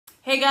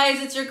Hey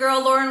guys, it's your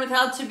girl Lauren with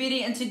How to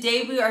Beauty, and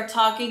today we are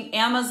talking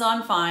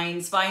Amazon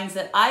finds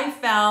that I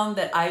found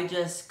that I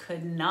just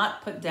could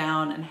not put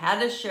down and had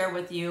to share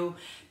with you.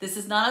 This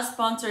is not a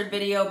sponsored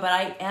video, but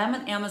I am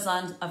an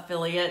Amazon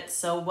affiliate,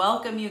 so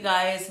welcome you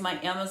guys.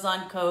 My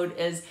Amazon code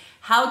is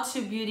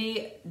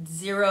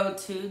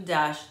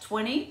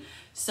HowToBeauty02-20.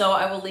 So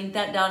I will link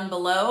that down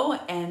below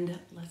and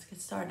let's get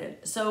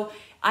started. So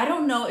I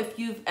don't know if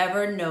you've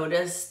ever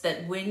noticed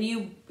that when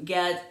you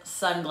get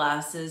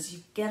sunglasses, you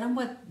get them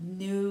with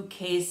new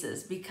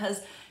cases,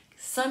 because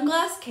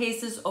sunglass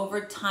cases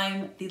over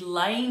time, the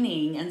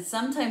lining and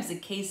sometimes the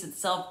case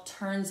itself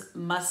turns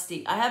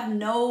musty. I have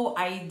no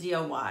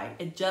idea why.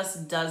 It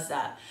just does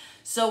that.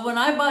 So when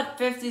I bought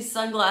 50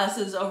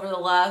 sunglasses over the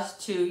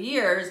last 2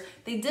 years,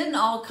 they didn't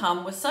all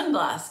come with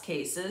sunglass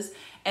cases.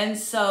 And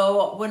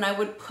so when I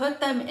would put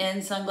them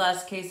in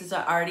sunglass cases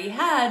I already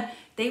had,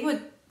 they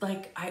would,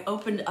 like, I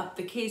opened up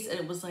the case and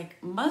it was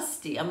like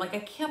musty. I'm like, I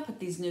can't put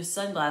these new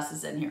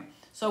sunglasses in here.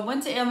 So I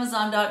went to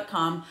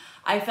Amazon.com.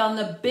 I found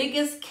the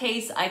biggest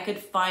case I could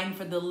find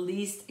for the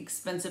least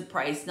expensive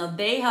price. Now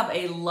they have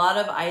a lot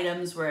of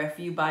items where if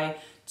you buy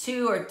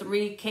 2 or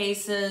 3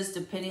 cases,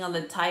 depending on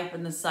the type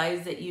and the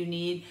size that you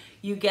need,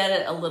 you get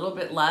it a little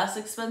bit less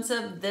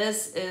expensive.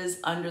 This is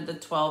under the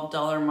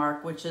 $12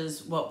 mark, which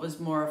is what was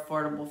more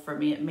affordable for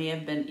me. It may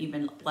have been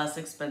even less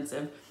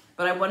expensive,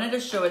 but I wanted to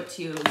show it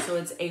to you. So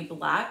it's a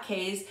black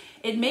case.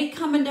 It may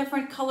come in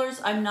different colors,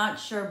 I'm not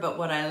sure, but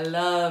what I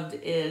loved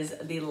is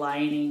the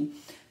lining,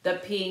 the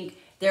pink.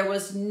 There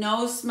was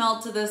no smell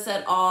to this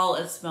at all.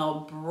 It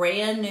smelled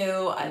brand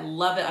new. I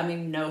love it. I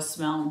mean, no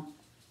smell.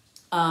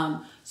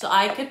 So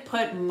I could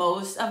put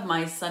most of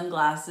my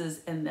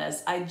sunglasses in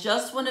this. I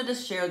just wanted to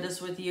share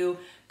this with you.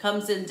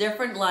 Comes in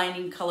different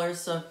lining colors,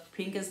 so if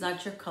pink is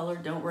not your color,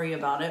 don't worry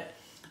about it.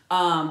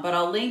 But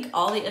I'll link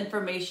all the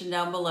information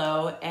down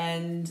below,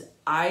 and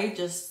I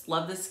just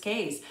love this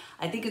case.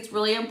 I think it's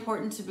really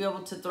important to be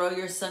able to throw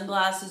your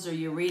sunglasses or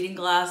your reading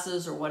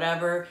glasses or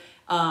whatever,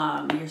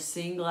 your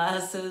seeing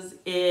glasses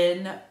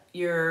in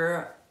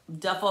your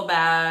duffel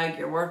bag,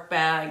 your work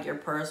bag, your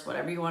purse,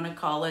 whatever you want to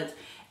call it,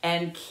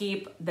 and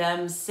keep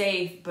them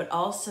safe, but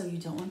also you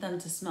don't want them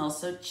to smell.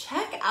 So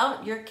check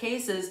out your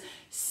cases.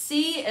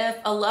 See if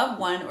a loved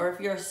one or if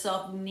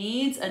yourself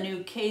needs a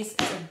new case.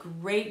 It's a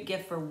great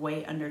gift for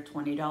way under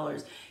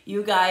 $20.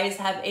 You guys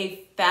have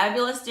a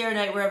fabulous day or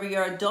night wherever you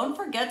are. Don't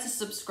forget to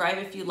subscribe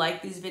if you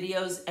like these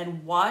videos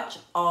and watch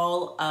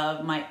all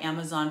of my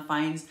Amazon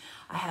finds.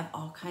 I have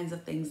all kinds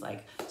of things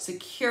like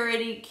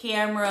security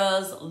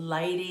cameras,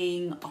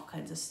 lighting, all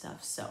kinds of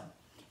stuff. So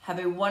have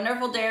a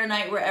wonderful day or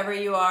night wherever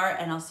you are,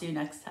 and I'll see you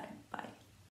next time.